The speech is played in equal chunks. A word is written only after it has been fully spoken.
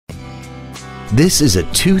This is a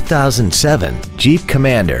 2007 Jeep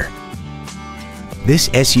Commander. This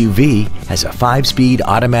SUV has a 5-speed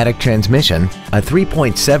automatic transmission, a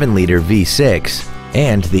 3.7-liter V6,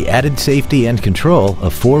 and the added safety and control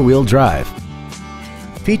of 4-wheel drive.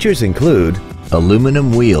 Features include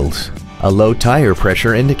aluminum wheels, a low tire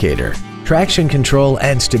pressure indicator, traction control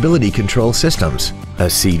and stability control systems, a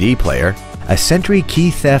CD player, a Sentry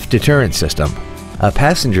key theft deterrent system, a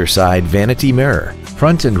passenger side vanity mirror,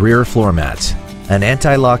 front and rear floor mats, an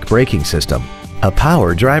anti-lock braking system, a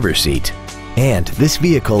power driver's seat, and this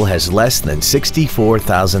vehicle has less than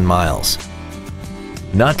 64,000 miles.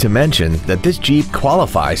 Not to mention that this Jeep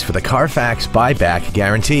qualifies for the Carfax buyback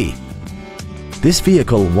guarantee. This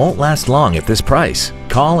vehicle won't last long at this price.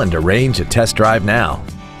 Call and arrange a test drive now.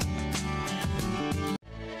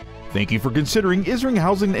 Thank you for considering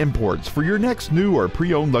Isringhausen Imports for your next new or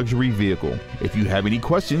pre-owned luxury vehicle. If you have any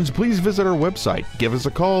questions, please visit our website, give us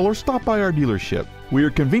a call, or stop by our dealership. We are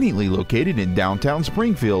conveniently located in downtown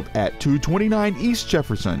Springfield at 229 East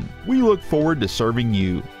Jefferson. We look forward to serving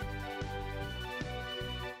you.